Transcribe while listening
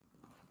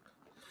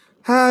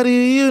How do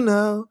you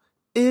know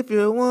if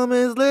your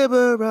woman's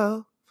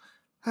liberal?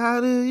 How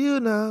do you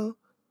know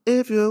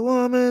if your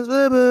woman's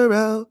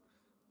liberal?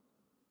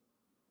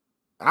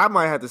 I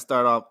might have to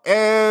start off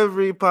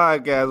every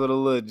podcast with a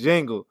little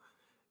jingle.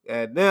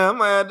 God damn, I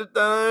might have to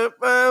start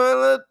with a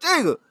little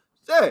jingle.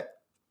 Shit.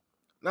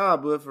 Nah,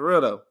 but for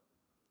real though,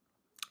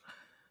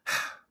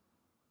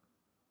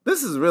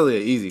 this is really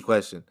an easy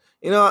question.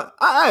 You know,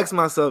 I ask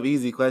myself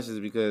easy questions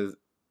because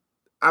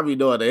I be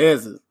knowing the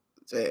answers.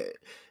 Shit.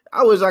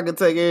 I wish I could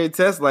take every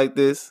test like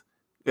this.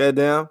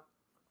 Goddamn.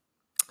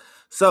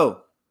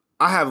 So,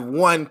 I have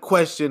one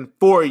question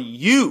for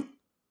you.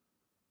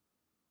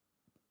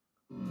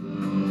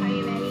 Are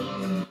you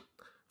ready?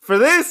 For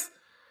this,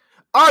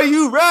 are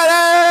you ready?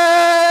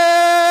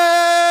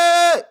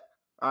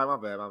 All right, my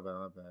bad.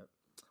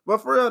 But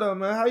for real though,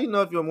 man, how you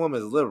know if your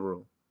woman is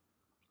liberal?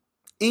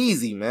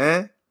 Easy,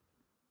 man.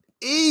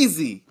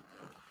 Easy.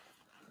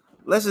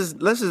 Let's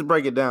just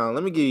break it down.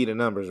 Let me give you the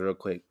numbers real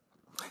quick.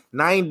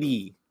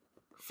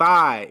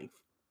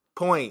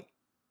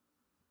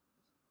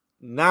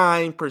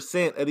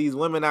 95.9% of these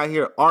women out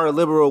here are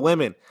liberal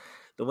women.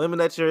 The women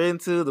that you're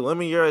into, the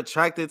women you're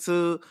attracted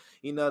to,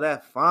 you know,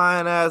 that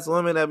fine ass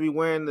woman that be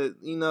wearing the,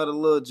 you know, the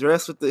little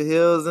dress with the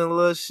heels and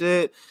little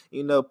shit,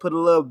 you know, put a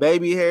little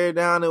baby hair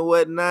down and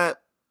whatnot.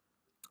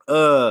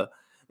 You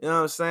know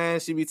what I'm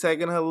saying? She be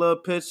taking her little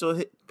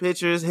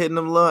pictures, hitting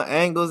them little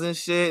angles and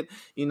shit.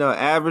 You know,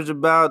 average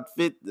about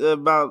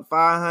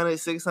 500,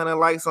 600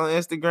 likes on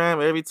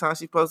Instagram every time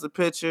she posts a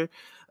picture.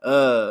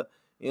 You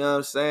know what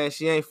I'm saying?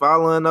 She ain't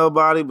following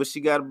nobody, but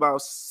she got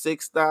about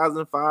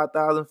 6,000,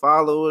 5,000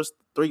 followers,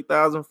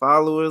 3,000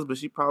 followers, but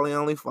she probably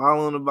only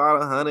following about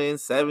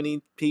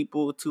 170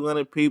 people,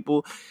 200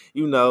 people.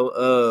 You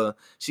know,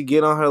 she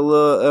get on her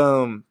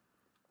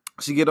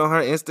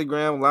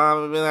Instagram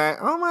live and be like,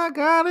 "Oh my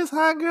God, it's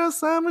hot girl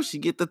summer." She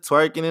get the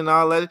twerking and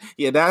all that.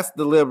 Yeah, that's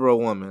the liberal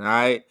woman, all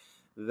right?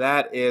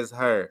 That is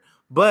her.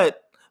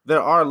 But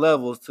there are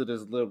levels to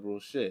this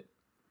liberal shit.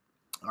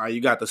 All right,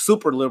 you got the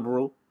super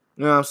liberal.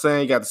 You know what I'm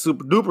saying? You got the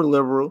super duper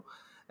liberal.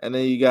 And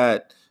then you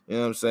got, you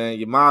know what I'm saying,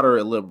 your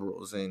moderate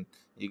liberals. And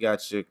you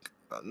got your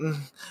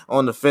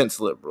on the fence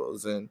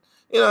liberals. And,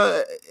 you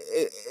know,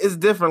 it's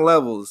different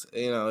levels.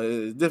 You know,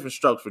 it's different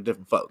strokes for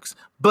different folks.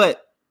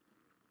 But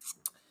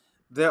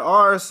there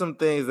are some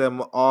things that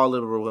all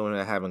liberal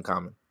women have in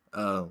common.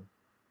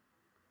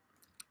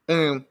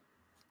 And,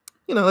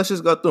 you know, let's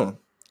just go through them.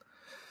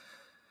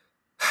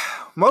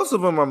 Most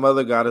of them are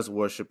mother goddess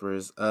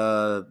worshippers.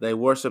 They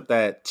worship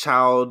that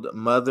child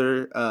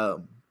mother,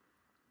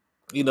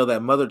 you know,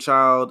 that mother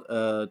child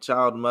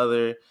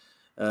mother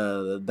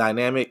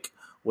dynamic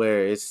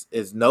where it's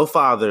no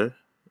father.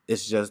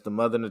 It's just the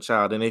mother and the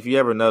child. And if you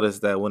ever notice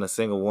that when a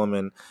single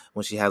woman,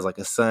 when she has like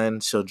a son,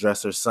 she'll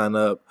dress her son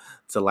up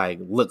to like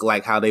look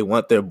like how they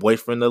want their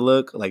boyfriend to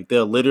look. Like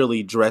they'll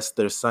literally dress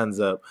their sons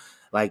up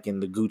like in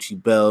the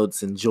Gucci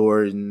belts and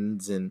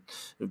Jordans and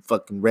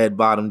fucking red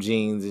bottom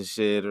jeans and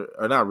shit.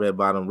 Or not red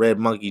bottom, red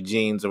monkey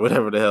jeans or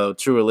whatever the hell,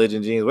 True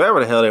Religion jeans, whatever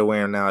the hell they're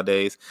wearing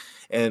nowadays.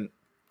 And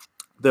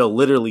they'll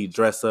literally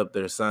dress up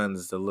their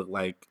sons to look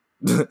like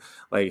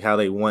like how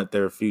they want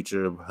their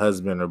future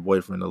husband or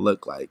boyfriend to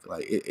look like.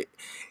 Like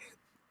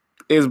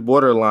it's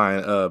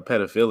borderline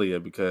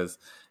pedophilia because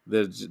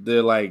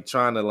they're like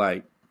trying to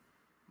like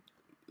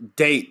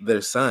date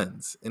their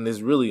sons, and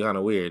it's really kind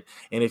of weird.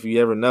 And if you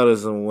ever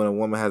notice when a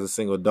woman has a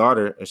single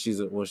daughter, and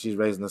when she's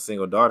raising a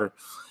single daughter,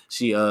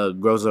 she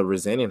grows up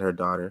resenting her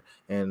daughter,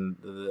 and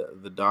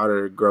the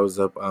daughter grows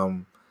up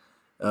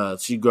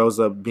she grows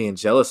up being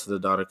jealous of the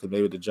daughter because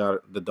maybe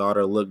the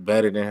daughter look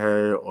better than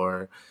her,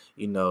 or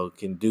you know,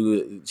 can do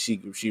it.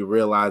 She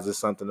realizes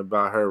something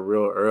about her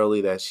real early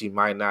that she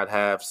might not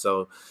have.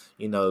 So,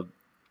 you know,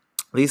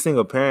 these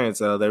single parents,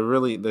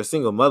 they're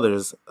single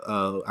mothers,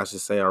 I should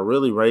say, are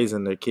really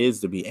raising their kids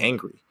to be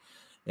angry,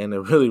 and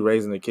they're really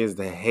raising their kids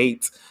to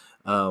hate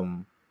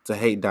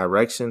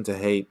direction, to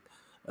hate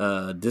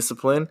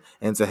discipline,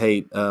 and to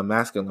hate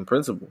masculine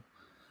principle,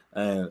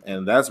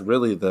 and that's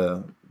really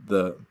the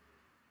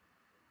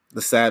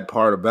sad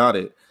part about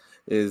it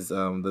is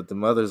that the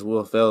mothers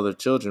will fail their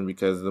children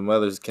because the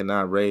mothers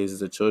cannot raise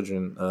the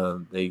children.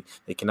 They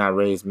cannot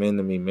raise men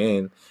to be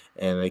men,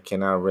 and they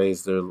cannot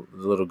raise their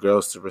little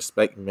girls to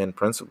respect men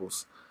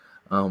principles.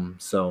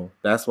 So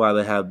that's why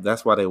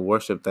they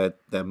worship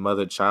that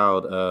mother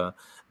child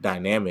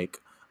dynamic,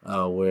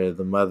 where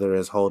the mother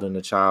is holding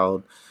the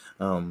child.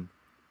 And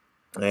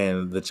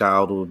the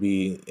child will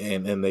be,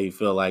 and they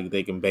feel like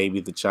they can baby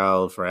the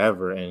child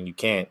forever, and you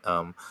can't.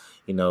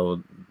 You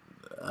know,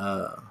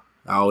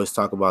 I always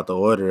talk about the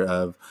order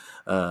of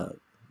uh,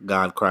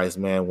 God, Christ,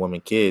 man,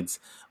 woman, kids.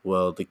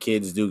 Well, the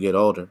kids do get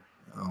older,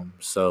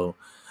 so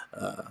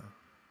uh,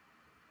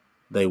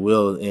 they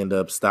will end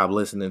up stop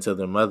listening to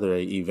their mother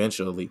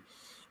eventually,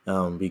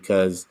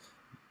 because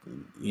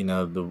you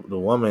know the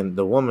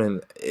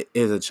woman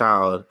is a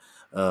child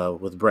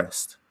with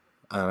breast.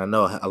 And I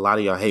know a lot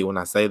of y'all hate when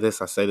I say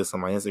this. I say this on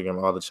my Instagram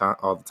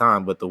all the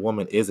time, but the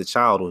woman is a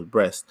child with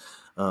breast.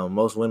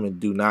 Most women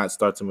do not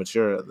start to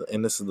mature,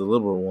 and this is the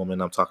liberal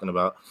woman I'm talking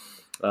about.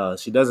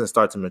 She doesn't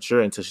start to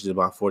mature until she's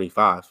about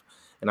 45.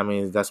 And I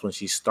mean, that's when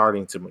she's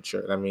starting to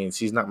mature. I mean,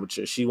 she's not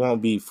mature. She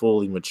won't be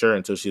fully mature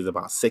until she's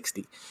about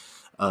 60.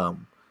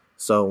 Um,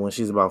 so when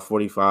she's about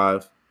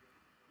 45,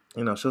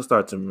 she'll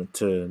start to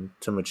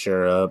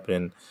mature up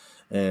and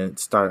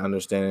start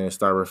understanding and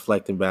start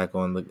reflecting back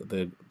on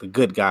the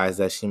good guys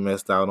that she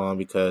missed out on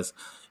because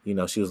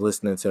she was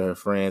listening to her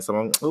friends. So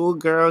I'm like, oh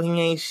girl,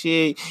 he ain't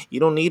shit. You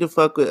don't need to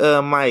fuck with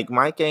Mike.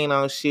 Mike ain't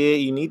on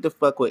shit. You need to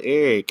fuck with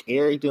Eric.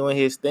 Eric doing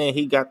his thing.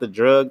 He got the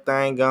drug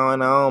thing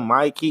going on.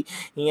 Mike, he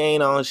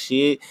ain't on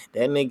shit.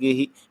 That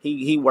nigga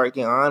he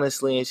working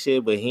honestly and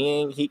shit, but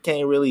he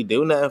can't really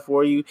do nothing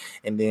for you.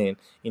 And then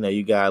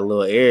you got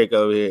little Eric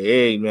over here.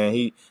 Eric, man,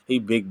 he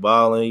big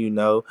balling,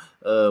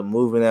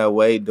 moving that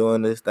weight,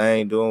 doing this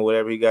thing, doing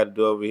whatever he got to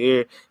do over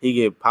here. He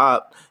get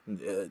popped.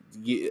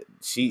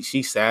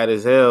 She sad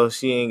as hell.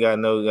 She ain't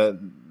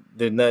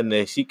there's nothing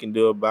that she can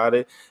do about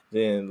it.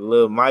 Then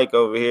little Mike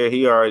over here,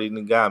 he already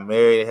got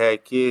married and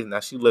had kids. Now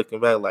she looking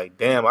back like,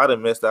 damn, I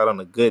done missed out on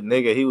a good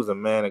nigga. He was a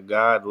man of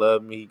God,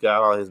 loved me. He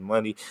got all his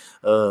money.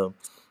 You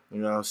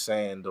know what I'm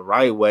saying? The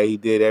right way. He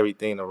did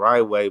everything the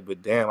right way.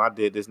 But damn, I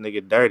did this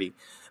nigga dirty.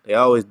 They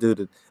always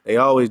do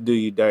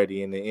you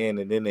dirty in the end,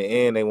 and in the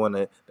end they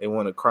wanna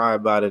cry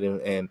about it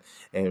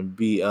and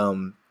be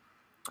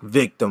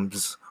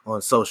victims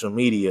on social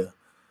media.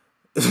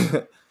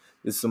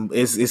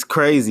 It's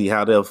crazy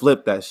how they'll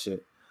flip that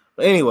shit.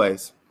 But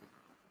anyways,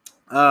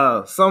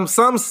 some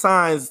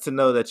signs to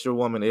know that your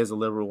woman is a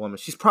liberal woman.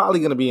 She's probably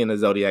gonna be in the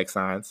zodiac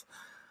signs.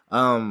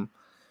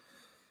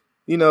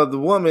 The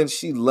woman,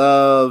 she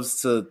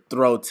loves to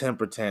throw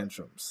temper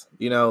tantrums.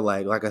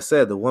 Like I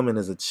said, the woman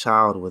is a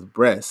child with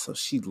breasts. So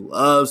she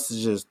loves to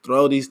just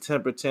throw these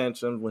temper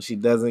tantrums when she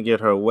doesn't get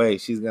her way.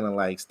 She's going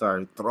to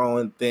start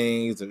throwing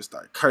things or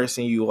start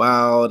cursing you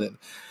out and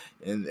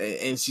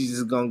she's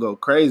just going to go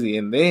crazy.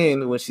 And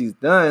then when she's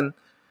done,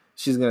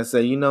 she's gonna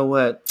say, you know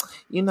what,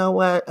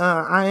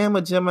 I am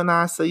a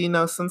Gemini, so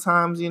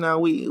sometimes we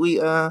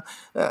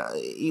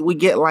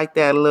get like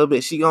that a little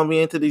bit. She gonna be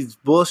into these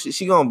bullshit.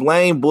 She gonna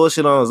blame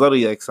bullshit on her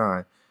zodiac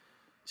sign.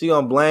 She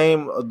gonna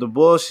blame the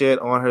bullshit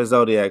on her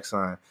zodiac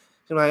sign.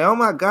 She's like, oh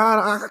my god,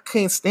 I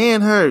can't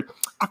stand her.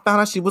 I found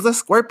out she was a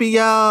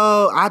Scorpio.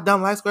 I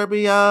don't like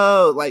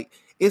Scorpio. Like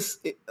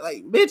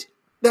bitch,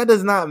 that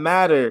does not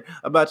matter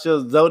about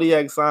your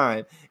zodiac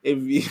sign.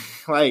 If you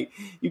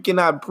you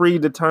cannot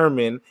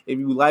predetermine if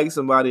you like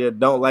somebody or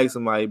don't like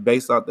somebody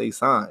based off their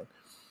sign.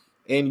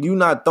 And you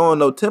not throwing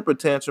no temper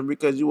tantrum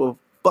because you a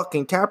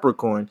fucking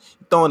Capricorn.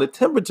 You're throwing a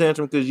temper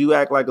tantrum because you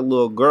act like a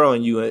little girl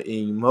and you are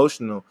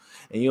emotional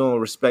and you don't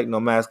respect no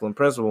masculine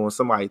principle. When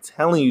somebody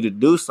telling you to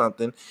do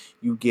something,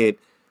 you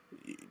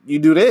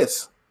do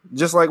this.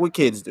 Just like what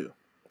kids do.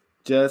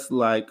 Just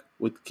like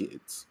with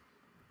kids.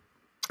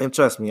 And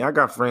trust me, I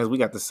got friends, we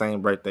got the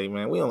same birthday,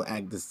 man. We don't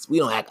act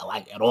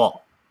alike at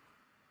all.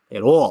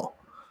 At all.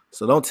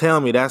 So don't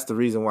tell me that's the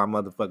reason why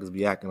motherfuckers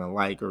be acting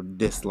alike or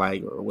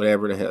dislike or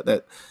whatever the hell.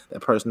 That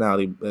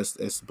personality,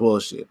 it's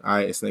bullshit. All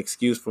right, it's an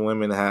excuse for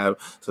women to have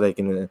so they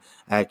can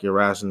act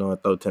irrational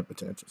and throw temper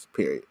tantrums.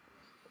 Period.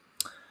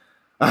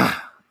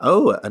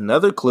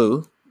 Another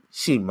clue.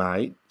 She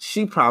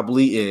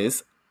probably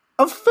is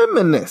a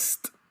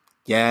feminist.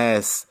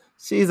 Yes,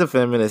 she's a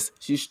feminist.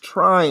 She's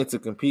trying to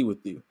compete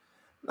with you.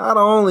 Not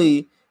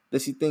only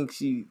does she think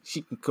she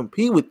can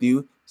compete with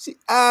you, she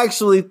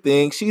actually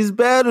thinks she's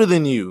better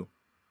than you.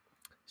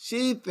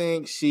 She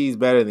thinks she's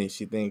better than you.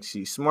 She thinks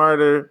she's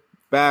smarter,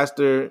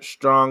 faster,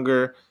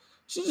 stronger.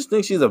 She just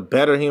thinks she's a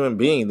better human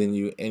being than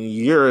you, and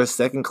you're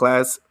second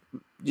class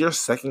to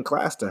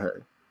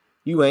her.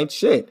 You ain't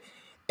shit.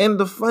 And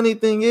the funny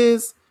thing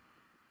is,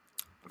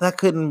 that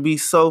couldn't be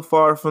so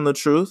far from the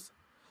truth.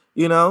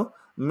 I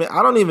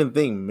don't even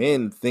think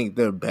men think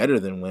they're better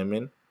than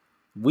women.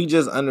 We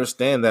just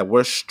understand that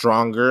we're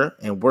stronger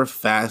and we're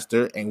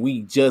faster and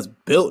we just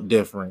built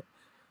different.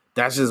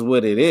 That's just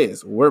what it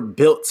is. We're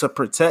built to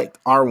protect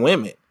our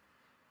women.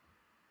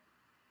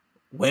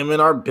 Women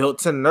are built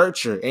to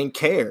nurture and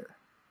care.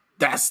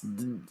 That's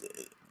the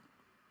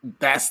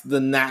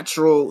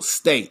natural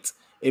state.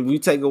 If you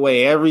take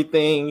away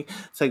everything,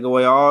 take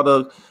away all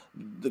the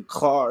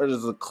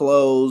cars, the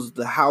clothes,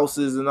 the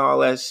houses and all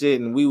that shit,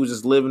 and we were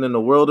just living in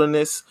the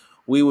wilderness,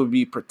 we would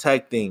be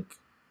protecting.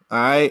 All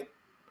right?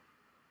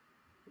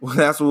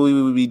 That's what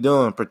we would be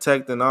doing,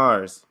 protecting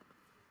ours.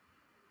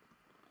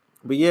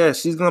 But yeah,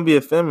 she's gonna be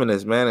a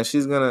feminist, man, and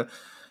she's gonna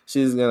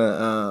she's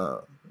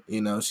gonna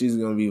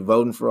be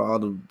voting for all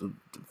the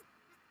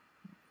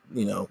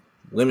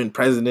women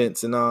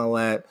presidents and all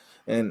that.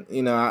 And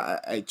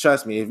I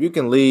trust me, if you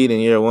can lead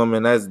and you're a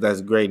woman,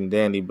 that's great and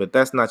dandy, but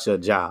that's not your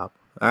job.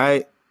 All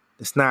right,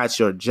 it's not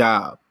your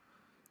job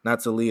not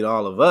to lead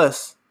all of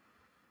us.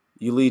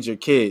 You lead your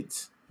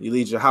kids. You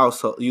lead your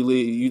household. You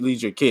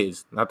lead your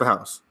kids, not the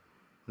house.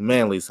 The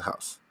man leads the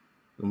house.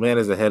 The man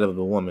is the head of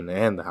the woman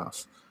and the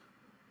house,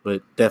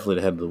 but definitely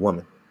the head of the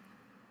woman.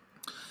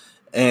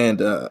 And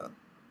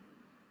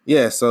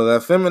Yeah, so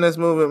that feminist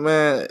movement,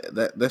 man,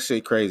 that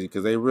shit crazy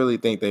because they really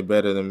think they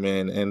better than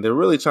men, and they're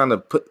really trying to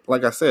put,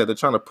 like I said, they're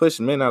trying to push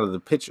men out of the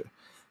picture.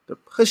 They're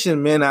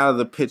pushing men out of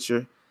the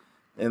picture,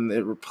 and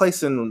they're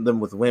replacing them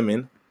with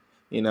women.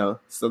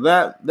 So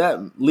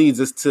that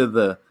leads us to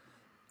the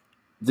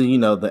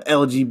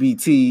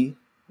LGBT.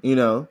 You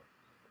know,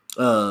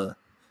 uh,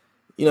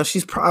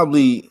 she's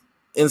probably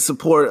in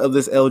support of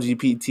this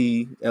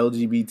LGBTQT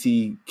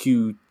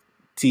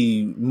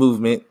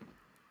movement.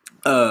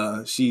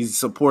 She's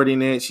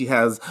supporting it. She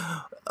has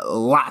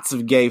lots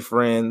of gay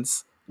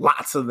friends,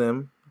 lots of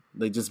them.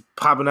 They just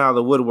popping out of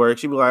the woodwork.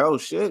 She'd be like, "Oh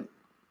shit,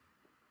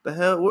 the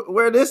hell?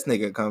 Where this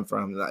nigga come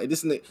from? Like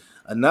this nigga,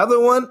 another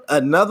one.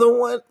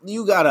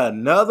 You got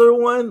another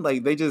one?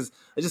 Like they just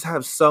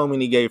have so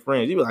many gay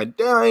friends. You'd be like,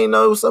 damn, I ain't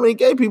know so many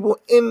gay people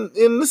in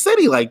the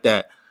city like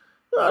that.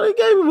 Where the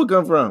gay people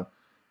come from?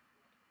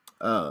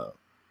 Uh,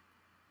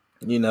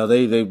 they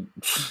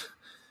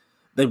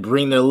they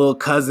bring their little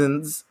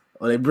cousins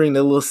or they bring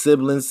their little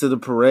siblings to the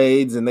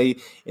parades, and they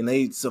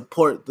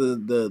support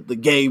the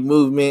gay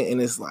movement.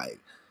 And it's like,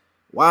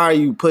 why are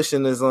you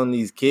pushing this on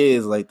these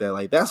kids like that?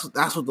 Like that's what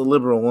the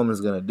liberal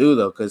woman's gonna do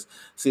though, because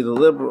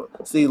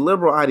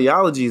liberal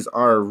ideologies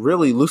are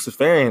really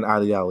Luciferian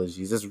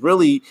ideologies. It's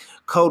really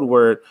code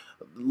word.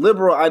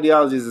 Liberal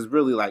ideologies is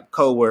really like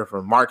code word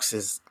for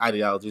Marxist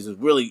ideologies. It's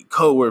really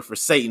code word for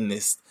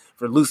Satanist,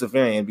 for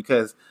Luciferian,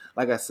 because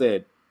like I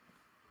said,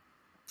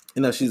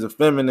 she's a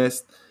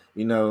feminist,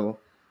 you know,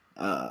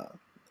 uh,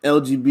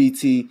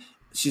 LGBT.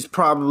 She's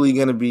probably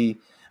going to be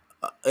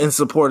in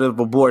support of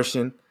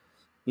abortion.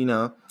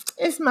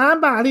 It's my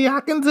body. I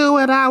can do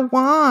what I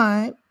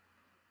want,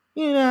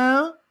 you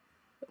know.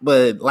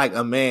 But like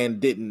a man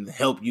didn't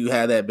help you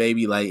have that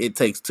baby. Like it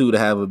takes two to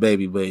have a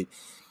baby. But,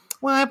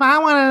 well, if I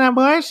want an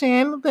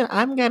abortion, then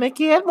I'm going to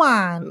get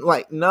one.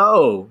 Like,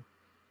 no.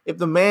 If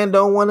the man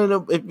don't want you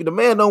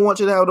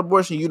to have an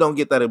abortion, you don't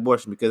get that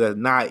abortion because that's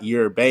not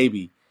your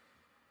baby.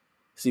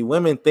 See,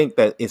 women think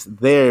that it's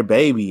their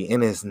baby,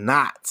 and it's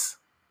not.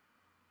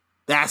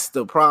 That's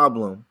the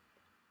problem.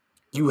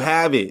 You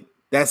have it.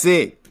 That's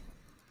it.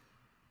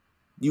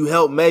 You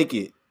help make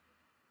it.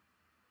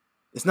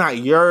 It's not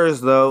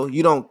yours, though.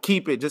 You don't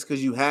keep it just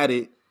because you had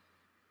it.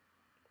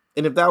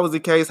 And if that was the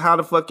case, how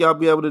the fuck y'all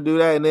be able to do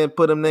that and then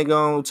put them nigga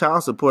on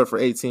child support for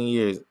 18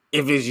 years?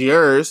 If it's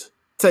yours,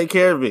 take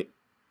care of it.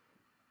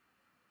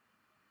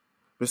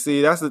 But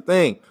see, that's the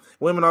thing.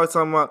 Women always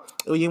talking about,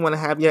 oh, you want to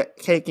have your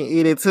cake and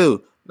eat it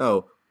too.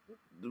 No,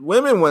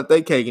 women want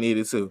their cake and eat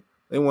it too.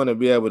 They want to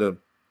be able to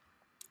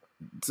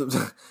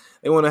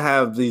they want to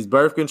have these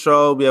birth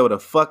control, be able to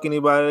fuck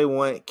anybody they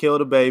want, kill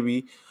the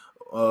baby,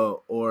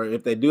 or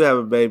if they do have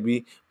a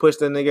baby, push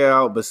that nigga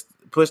out. But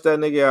push that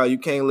nigga out. You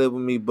can't live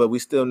with me, but we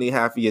still need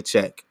half of your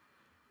check.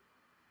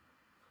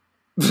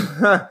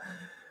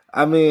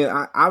 I mean,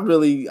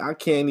 I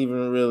can't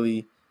even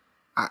really.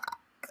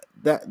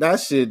 That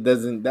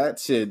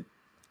shit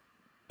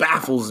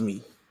baffles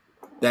me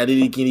that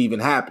it can even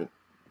happen.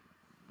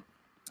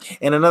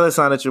 And another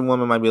sign that your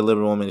woman might be a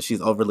liberal woman is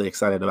she's overly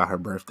excited about her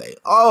birthday.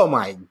 Oh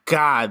my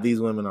God,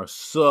 these women are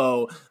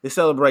they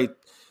celebrate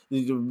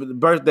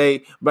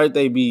birthday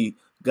be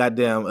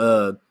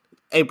goddamn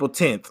April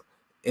 10th,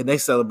 and they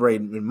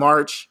celebrate in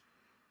March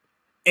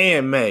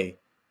and May.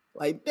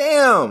 Like,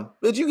 damn,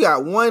 bitch, you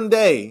got one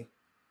day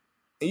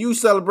and you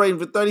celebrating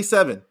for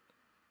 37.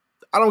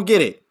 I don't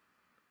get it.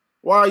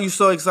 Why are you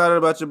so excited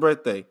about your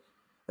birthday?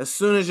 As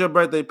soon as your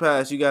birthday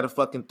passed, you got a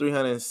fucking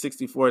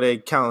 364-day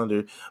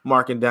calendar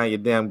marking down your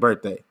damn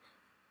birthday.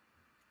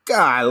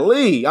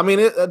 Golly. I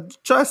mean,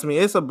 trust me,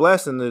 it's a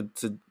blessing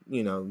to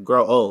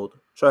grow old.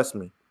 Trust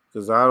me,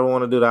 because I don't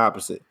want to do the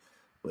opposite.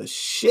 But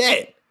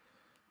shit,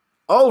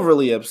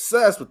 overly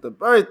obsessed with the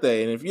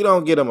birthday. And if you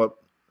don't get them we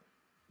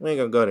ain't going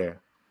to go there.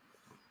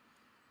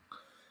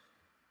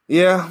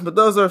 Yeah, but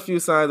those are a few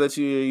signs that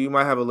you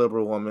might have a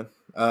liberal woman.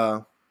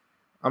 I'm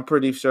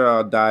pretty sure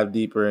I'll dive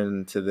deeper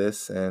into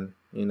this, and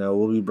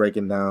we'll be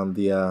breaking down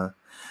the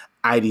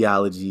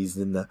ideologies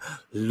and the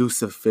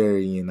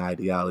Luciferian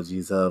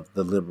ideologies of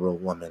the liberal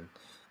woman.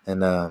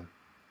 And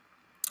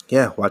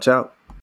yeah, watch out.